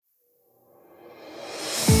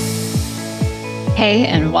Hey,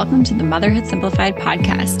 and welcome to the Motherhood Simplified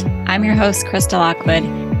podcast. I'm your host, Krista Lockwood.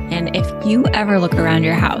 And if you ever look around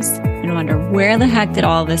your house and wonder where the heck did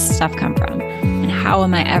all this stuff come from and how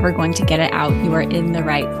am I ever going to get it out, you are in the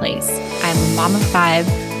right place. I'm a mom of 5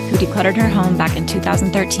 who decluttered her home back in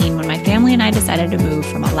 2013 when my family and I decided to move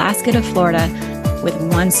from Alaska to Florida with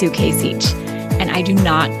 1 suitcase each. And I do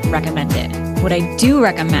not recommend it. What I do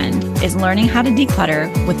recommend is learning how to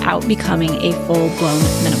declutter without becoming a full-blown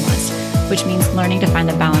minimalist, which means learning to find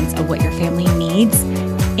the balance of what your family needs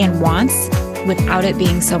and wants without it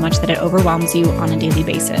being so much that it overwhelms you on a daily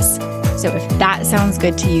basis. So if that sounds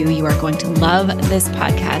good to you, you are going to love this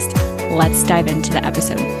podcast. Let's dive into the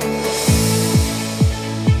episode.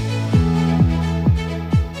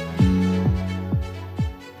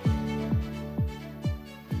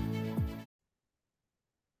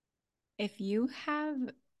 If you have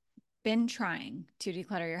been trying to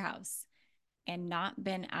declutter your house and not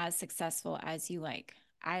been as successful as you like,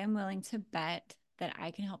 I am willing to bet that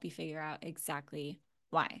I can help you figure out exactly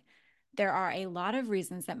why. There are a lot of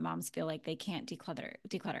reasons that moms feel like they can't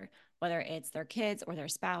declutter, whether it's their kids or their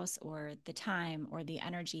spouse or the time or the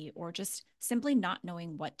energy or just simply not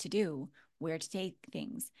knowing what to do, where to take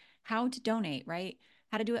things, how to donate, right?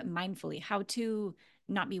 How to do it mindfully, how to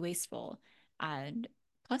not be wasteful. And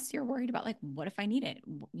plus you're worried about like, what if I need it?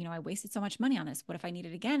 You know, I wasted so much money on this. What if I need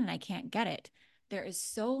it again and I can't get it? There is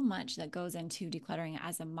so much that goes into decluttering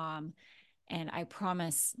as a mom. And I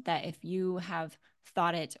promise that if you have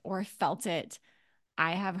thought it or felt it,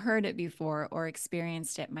 I have heard it before or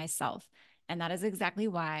experienced it myself. And that is exactly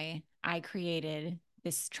why I created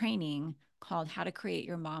this training called How to Create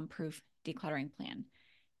Your Mom-Proof Decluttering Plan.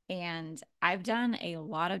 And I've done a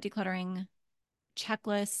lot of decluttering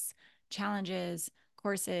checklists, challenges,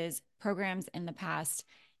 courses, programs in the past,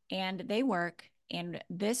 and they work. And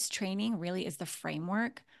this training really is the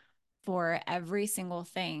framework for every single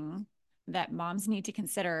thing that moms need to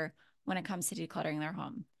consider when it comes to decluttering their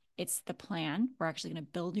home. It's the plan. We're actually going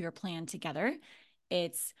to build your plan together.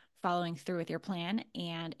 It's following through with your plan,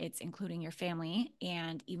 and it's including your family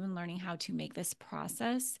and even learning how to make this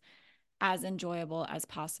process as enjoyable as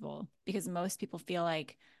possible, because most people feel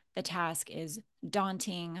like the task is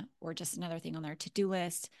daunting or just another thing on their to-do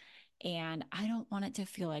list. And I don't want it to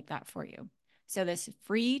feel like that for you. So this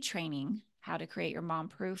free training, How to Create Your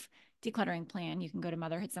Mom-Proof Decluttering Plan, you can go to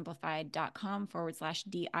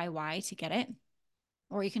motherhoodsimplified.com/DIY to get it.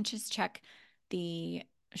 Or you can just check the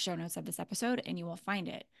show notes of this episode and you will find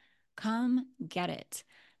it. Come get it.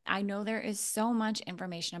 I know there is so much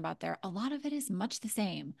information about there. A lot of it is much the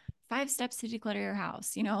same. 5 steps to declutter your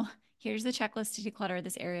house. You know, here's the checklist to declutter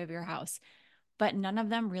this area of your house. But none of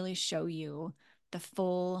them really show you the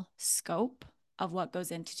full scope of what goes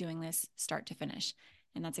into doing this start to finish.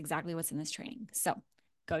 And that's exactly what's in this training. So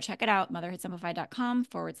go check it out,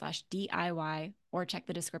 motherhoodsimplified.com/DIY, or check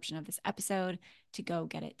the description of this episode to go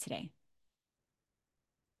get it today.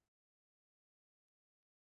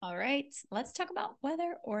 All right, let's talk about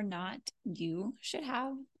whether or not you should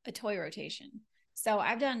have a toy rotation. So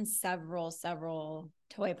I've done several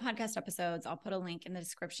toy podcast episodes. I'll put a link in the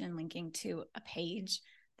description linking to a page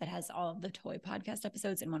that has all of the toy podcast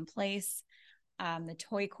episodes in one place, the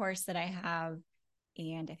toy course that I have,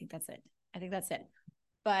 and I think that's it.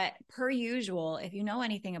 But per usual, if you know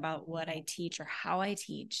anything about what I teach or how I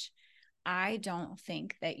teach, I don't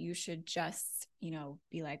think that you should just,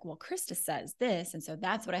 be like, well, Krista says this, and so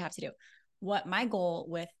that's what I have to do. What my goal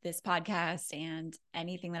with this podcast and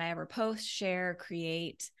anything that I ever post, share,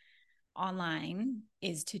 create online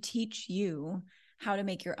is to teach you how to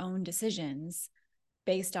make your own decisions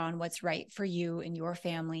based on what's right for you and your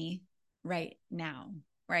family right now,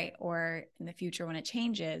 right? Or in the future when it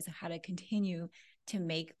changes, how to continue to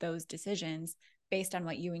make those decisions based on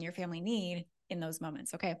what you and your family need in those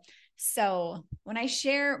moments. Okay. So when I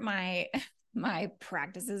share my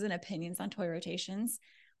practices and opinions on toy rotations,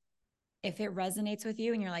 if it resonates with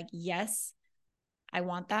you and you're like, yes, I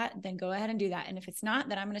want that, then go ahead and do that. And if it's not,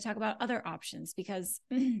 then I'm going to talk about other options, because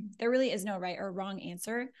there really is no right or wrong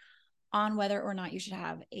answer on whether or not you should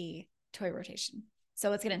have a toy rotation.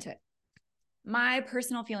 So let's get into it. My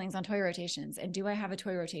personal feelings on toy rotations, and do I have a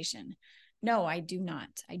toy rotation? No, I do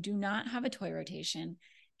not. I do not have a toy rotation,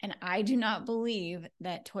 and I do not believe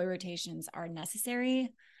that toy rotations are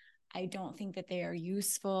necessary. I don't think that they are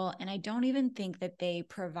useful, and I don't even think that they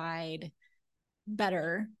provide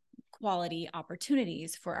better quality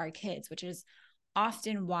opportunities for our kids, which is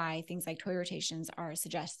often why things like toy rotations are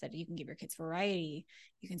suggested. You can give your kids variety,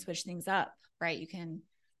 you can switch things up, right? You can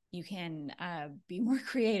be more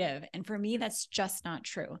creative. And for me, that's just not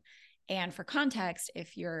true. And for context,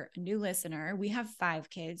 if you're a new listener, we have 5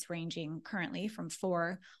 kids ranging currently from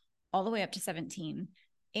 4 all the way up to 17.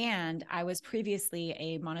 And I was previously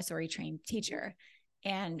a Montessori trained teacher.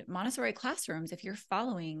 And Montessori classrooms, if you're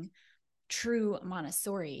following true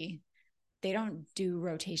Montessori, they don't do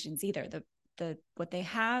rotations either. The what they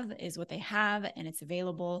have is what they have, and it's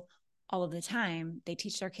available all of the time. They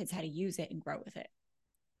teach their kids how to use it and grow with it.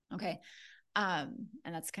 Okay. And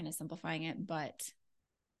that's kind of simplifying it, but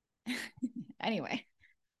anyway,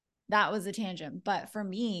 that was a tangent. But for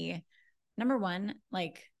me, number one,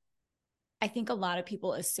 like, I think a lot of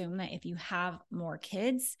people assume that if you have more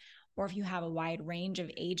kids or if you have a wide range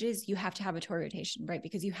of ages, you have to have a toy rotation, right?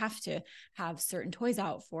 Because you have to have certain toys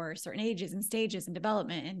out for certain ages and stages and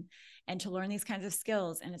development and to learn these kinds of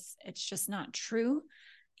skills. And it's just not true.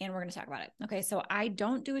 And we're going to talk about it. Okay. So I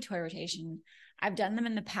don't do a toy rotation. I've done them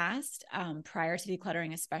in the past, prior to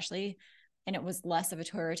decluttering, especially. And it was less of a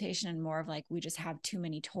toy rotation and more of like, we just have too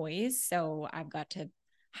many toys. So I've got to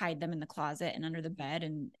hide them in the closet and under the bed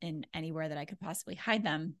and in anywhere that I could possibly hide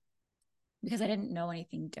them because I didn't know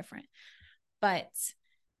anything different. But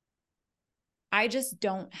I just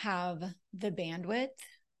don't have the bandwidth,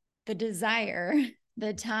 the desire,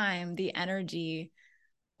 the time, the energy,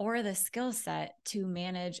 or the skill set to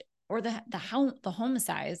manage, or the home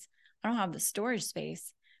size. I don't have the storage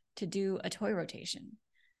space to do a toy rotation.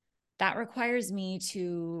 That requires me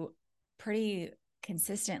to pretty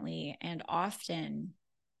consistently and often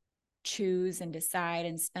choose and decide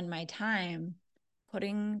and spend my time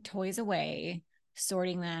putting toys away,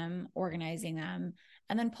 sorting them, organizing them,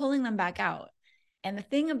 and then pulling them back out. And the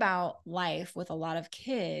thing about life with a lot of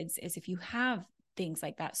kids is if you have things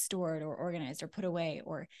like that stored or organized or put away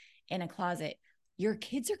or in a closet, your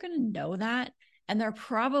kids are going to know that. And they're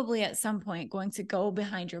probably at some point going to go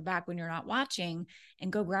behind your back when you're not watching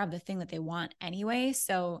and go grab the thing that they want anyway.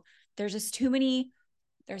 So there's too many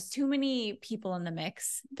people in the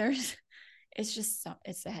mix.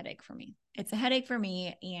 It's a headache for me. It's a headache for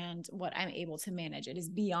me and what I'm able to manage. It is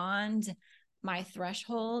beyond my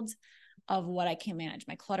threshold of what I can manage,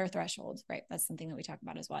 my clutter threshold, right? That's something that we talk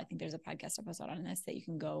about as well. I think there's a podcast episode on this that you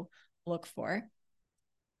can go look for,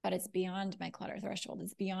 but it's beyond my clutter threshold.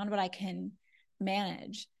 It's beyond what I can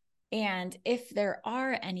manage. And if there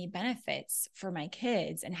are any benefits for my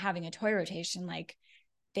kids and having a toy rotation, like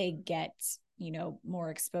they get,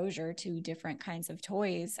 more exposure to different kinds of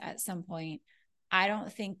toys at some point, I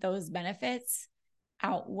don't think those benefits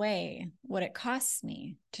outweigh what it costs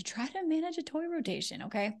me to try to manage a toy rotation.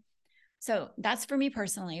 Okay. So that's for me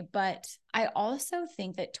personally, but I also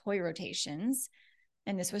think that toy rotations,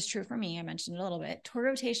 and this was true for me, I mentioned it a little bit, toy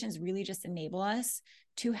rotations really just enable us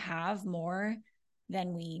to have more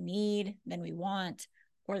than we need, than we want,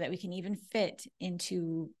 or that we can even fit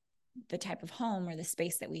into the type of home or the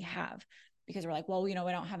space that we have. Because we're like, well, we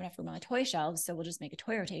don't have enough room on the toy shelves, so we'll just make a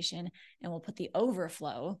toy rotation and we'll put the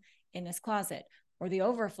overflow in this closet or the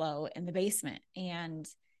overflow in the basement. And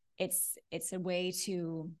it's a way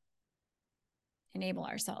to enable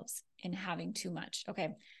ourselves in having too much.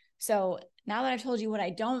 Okay. So now that I've told you what I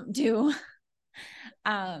don't do,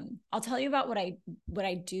 I'll tell you about what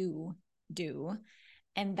I do,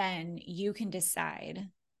 and then you can decide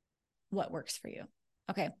what works for you.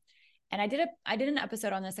 Okay. And I did an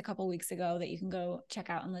episode on this a couple of weeks ago that you can go check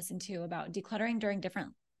out and listen to about decluttering during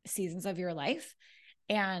different seasons of your life.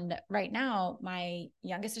 And right now, my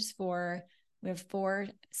youngest is 4. We have 4,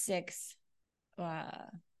 6,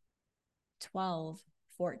 12,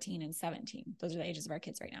 14, and 17. Those are the ages of our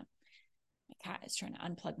kids right now. My cat is trying to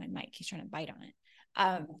unplug my mic. He's trying to bite on it.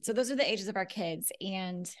 So those are the ages of our kids.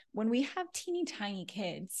 And when we have teeny tiny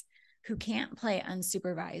kids who can't play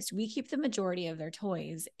unsupervised, we keep the majority of their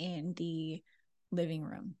toys in the living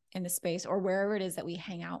room, in the space, or wherever it is that we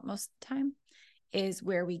hang out most of the time is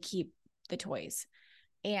where we keep the toys.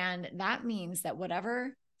 And that means that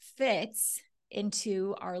whatever fits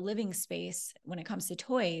into our living space when it comes to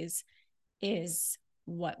toys is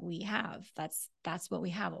what we have. That's what we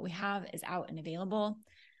have. What we have is out and available.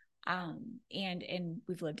 And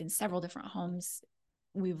we've lived in several different homes.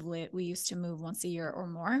 We used to move once a year or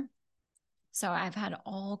more. So I've had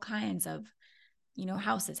all kinds of,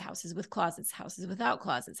 houses with closets, houses without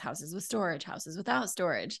closets, houses with storage, houses without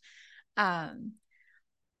storage,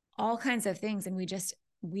 all kinds of things. And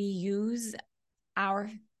we use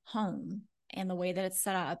our home and the way that it's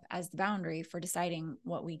set up as the boundary for deciding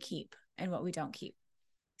what we keep and what we don't keep.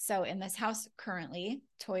 So in this house currently,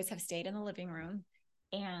 toys have stayed in the living room,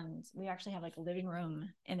 and we actually have like a living room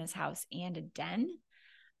in this house and a den.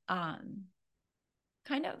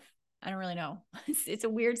 Kind of, I don't really know. It's a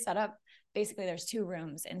weird setup. Basically, there's 2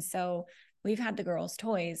 rooms. And so we've had the girls'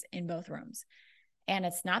 toys in both rooms. And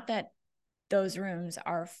it's not that those rooms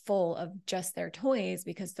are full of just their toys,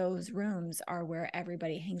 because those rooms are where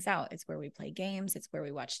everybody hangs out. It's where we play games. It's where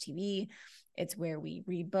we watch TV. It's where we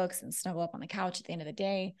read books and snuggle up on the couch at the end of the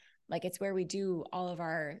day. Like, it's where we do all of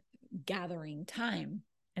our gathering time.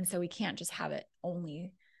 And so we can't just have it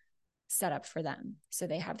only set up for them. So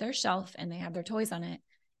they have their shelf and they have their toys on it.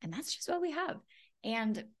 And that's just what we have.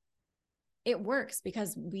 And it works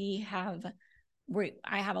because I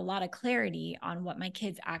have a lot of clarity on what my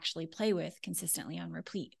kids actually play with consistently on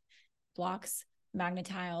repeat. Blocks,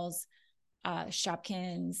 Magna-Tiles,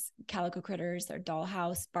 Shopkins, Calico Critters, their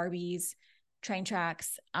Dollhouse, Barbies, train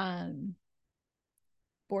tracks,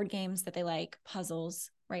 board games that they like, puzzles,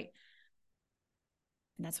 right?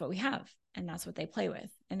 And that's what we have. And that's what they play with.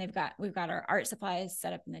 And we've got our art supplies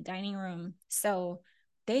set up in the dining room. So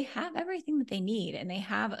they have everything that they need, and they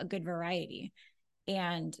have a good variety.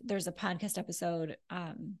 And there's a podcast episode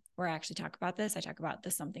where I actually talk about this. I talk about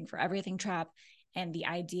the something for everything trap, and the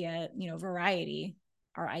idea, variety.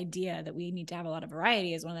 Our idea that we need to have a lot of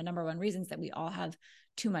variety is one of the number one reasons that we all have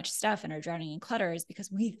too much stuff and are drowning in clutter, is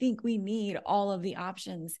because we think we need all of the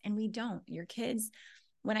options, and we don't. Your kids,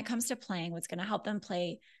 when it comes to playing, what's going to help them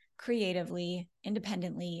play creatively,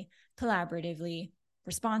 independently, collaboratively,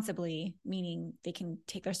 responsibly, meaning they can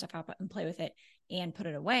take their stuff out and play with it and put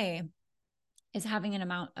it away, is having an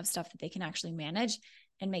amount of stuff that they can actually manage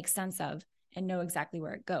and make sense of and know exactly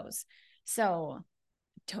where it goes. So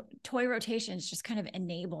toy rotations just kind of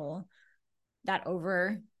enable that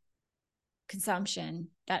over consumption,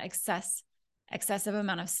 that excessive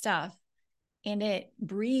amount of stuff. And it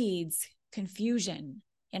breeds confusion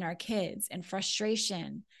in our kids and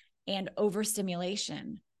frustration and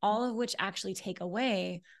overstimulation, all of which actually take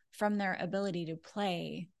away from their ability to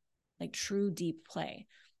play, like true deep play.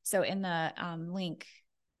 So in the link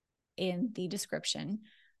in the description,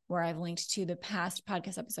 where I've linked to the past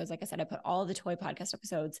podcast episodes, like I said, I put all the toy podcast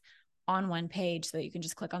episodes on one page so that you can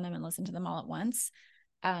just click on them and listen to them all at once.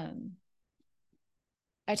 I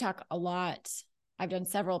talk a lot. I've done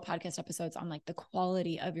several podcast episodes on like the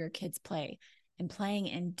quality of your kids' play and playing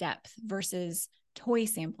in depth versus toy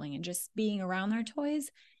sampling and just being around their toys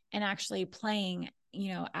and actually playing,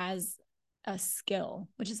 as a skill,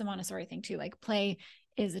 which is a Montessori thing too. Like, play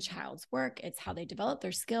is a child's work. It's how they develop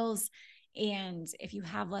their skills. And if you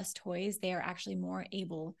have less toys, they are actually more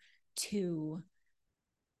able to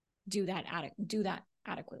do that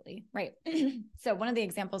adequately. Right. So one of the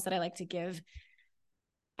examples that I like to give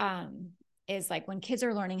is like when kids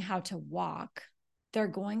are learning how to walk, they're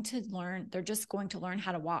just going to learn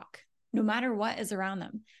how to walk no matter what is around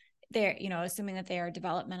them. They're, assuming that they are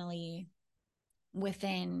developmentally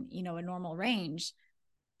within, a normal range,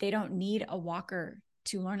 they don't need a walker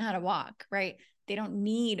to learn how to walk, right? They don't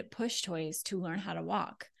need push toys to learn how to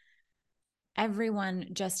walk. Everyone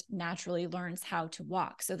just naturally learns how to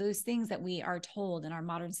walk. So those things that we are told in our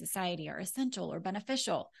modern society are essential or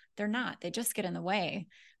beneficial, they're not. They just get in the way,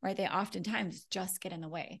 right? They oftentimes just get in the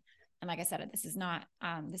way. And like I said, this is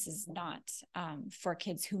not for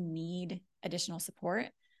kids who need additional support,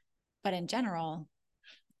 but in general,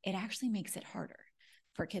 it actually makes it harder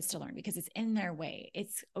for kids to learn because it's in their way.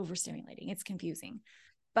 It's overstimulating. It's confusing.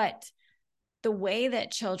 But the way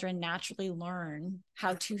that children naturally learn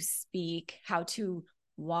how to speak, how to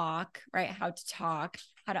walk, right? How to talk,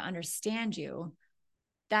 how to understand you,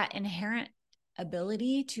 that inherent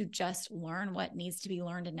ability to just learn what needs to be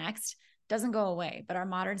learned next doesn't go away. But our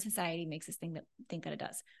modern society makes us think that it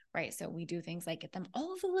does, right? So we do things like get them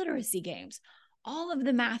all of the literacy games, all of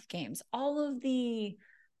the math games, all of the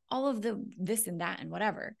this and that and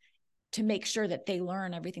whatever, to make sure that they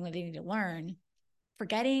learn everything that they need to learn,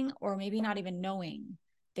 forgetting or maybe not even knowing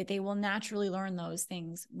that they will naturally learn those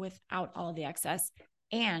things without all of the excess,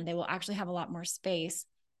 and they will actually have a lot more space,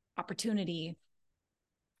 opportunity,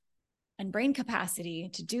 and brain capacity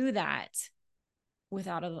to do that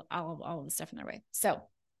without all of the stuff in their way. So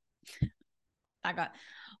I got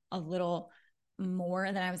a little more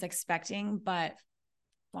than I was expecting, but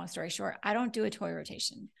long story short, I don't do a toy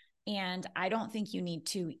rotation. And I don't think you need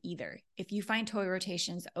to either. If you find toy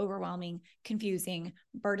rotations overwhelming, confusing,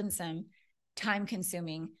 burdensome, time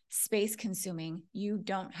consuming, space consuming, you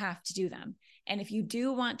don't have to do them. And if you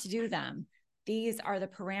do want to do them, these are the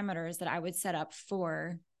parameters that I would set up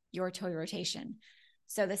for your toy rotation.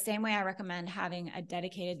 So the same way I recommend having a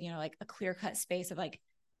dedicated, like a clear-cut space of like,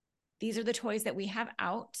 these are the toys that we have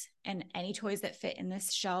out, and any toys that fit in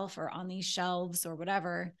this shelf or on these shelves or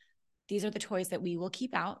whatever, these are the toys that we will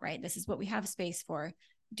keep out, right? This is what we have space for.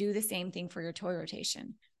 Do the same thing for your toy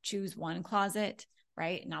rotation. Choose one closet,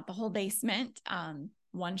 right? Not the whole basement.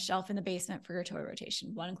 one shelf in the basement for your toy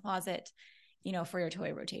rotation, one closet, for your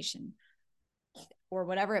toy rotation, or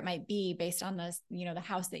whatever it might be based on the, the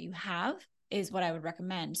house that you have is what I would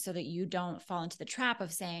recommend, so that you don't fall into the trap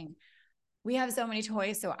of saying, we have so many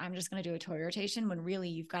toys, so I'm just going to do a toy rotation, when really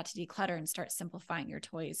you've got to declutter and start simplifying your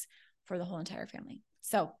toys for the whole entire family.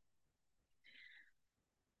 So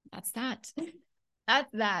that's that. That's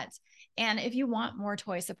that. And if you want more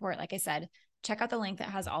toy support, like I said, check out the link that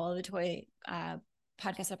has all of the toy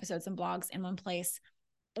podcast episodes and blogs in one place.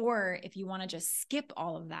 Or if you want to just skip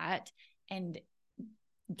all of that and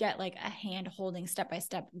get like a hand holding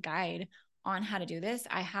step-by-step guide on how to do this,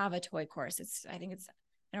 I have a toy course. I don't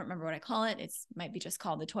remember what I call it. Might be just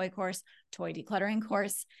called the toy course, toy decluttering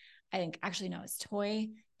course. It's toy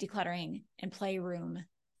decluttering and playroom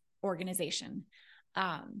organization.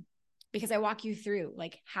 Because I walk you through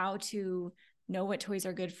like how to know what toys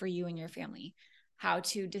are good for you and your family, how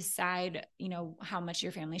to decide, how much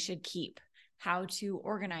your family should keep, how to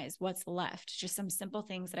organize what's left, just some simple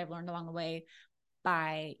things that I've learned along the way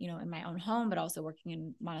by, in my own home, but also working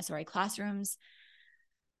in Montessori classrooms,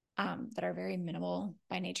 that are very minimal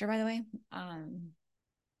by nature, by the way.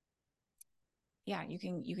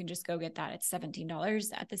 You can just go get that. It's $17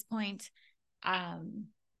 at this point.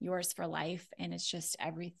 Yours for life. And it's just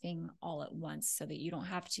everything all at once, so that you don't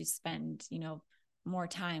have to spend, more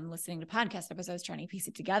time listening to podcast episodes trying to piece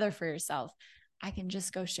it together for yourself. I can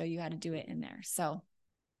just go show you how to do it in there. So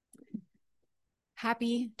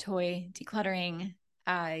happy toy decluttering,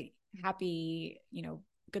 happy,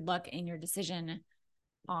 good luck in your decision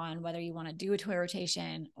on whether you want to do a toy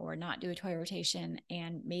rotation or not do a toy rotation.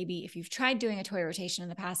 And maybe if you've tried doing a toy rotation in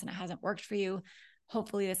the past and it hasn't worked for you,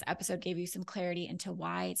 hopefully this episode gave you some clarity into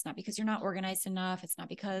why. It's not because you're not organized enough. It's not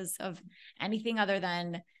because of anything other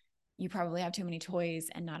than you probably have too many toys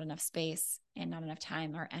and not enough space and not enough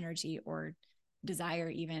time or energy or desire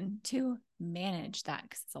even to manage that,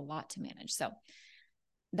 because it's a lot to manage. So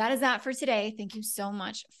that is that for today. Thank you so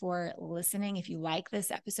much for listening. If you like this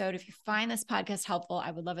episode, if you find this podcast helpful, I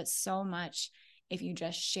would love it so much if you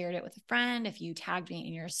just shared it with a friend, if you tagged me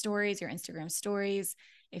in your stories, your Instagram stories.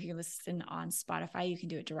 If you listen on Spotify, you can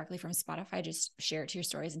do it directly from Spotify. Just share it to your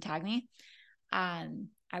stories and tag me. I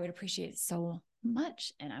would appreciate it so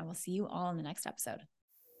much. And I will see you all in the next episode.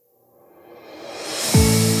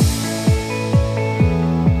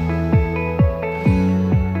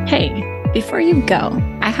 Hey, before you go,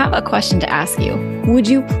 I have a question to ask you. Would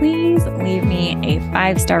you please leave me a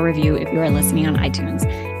 5-star review if you are listening on iTunes?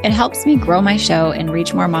 It helps me grow my show and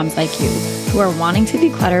reach more moms like you who are wanting to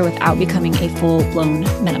declutter without becoming a full-blown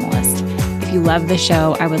minimalist. If you love the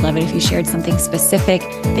show, I would love it if you shared something specific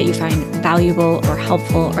that you find valuable or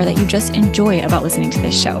helpful, or that you just enjoy about listening to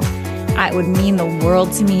this show. It would mean the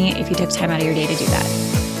world to me if you took time out of your day to do that.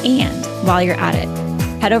 And while you're at it,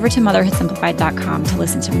 head over to motherhoodsimplified.com to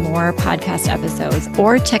listen to more podcast episodes,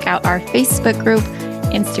 or check out our Facebook group,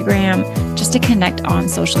 Instagram, just to connect on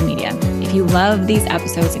social media. If you love these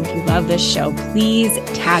episodes and if you love this show, please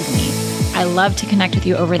tag me. I love to connect with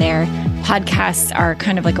you over there. Podcasts are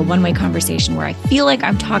kind of like a one-way conversation where I feel like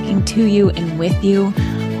I'm talking to you and with you.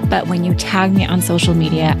 But when you tag me on social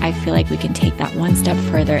media, I feel like we can take that one step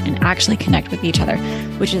further and actually connect with each other,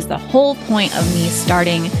 which is the whole point of me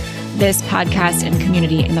starting this podcast and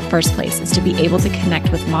community in the first place, is to be able to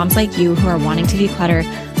connect with moms like you who are wanting to declutter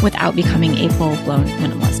without becoming a full-blown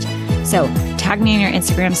minimalist. So tag me in your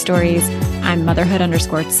Instagram stories. I'm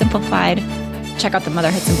motherhood_simplified. Check out the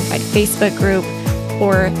Motherhood Simplified Facebook group,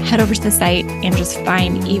 or head over to the site and just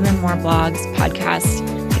find even more blogs, podcasts,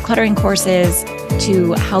 decluttering courses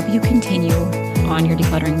to help you continue on your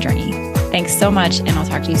decluttering journey. Thanks so much, and I'll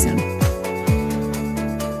talk to you soon.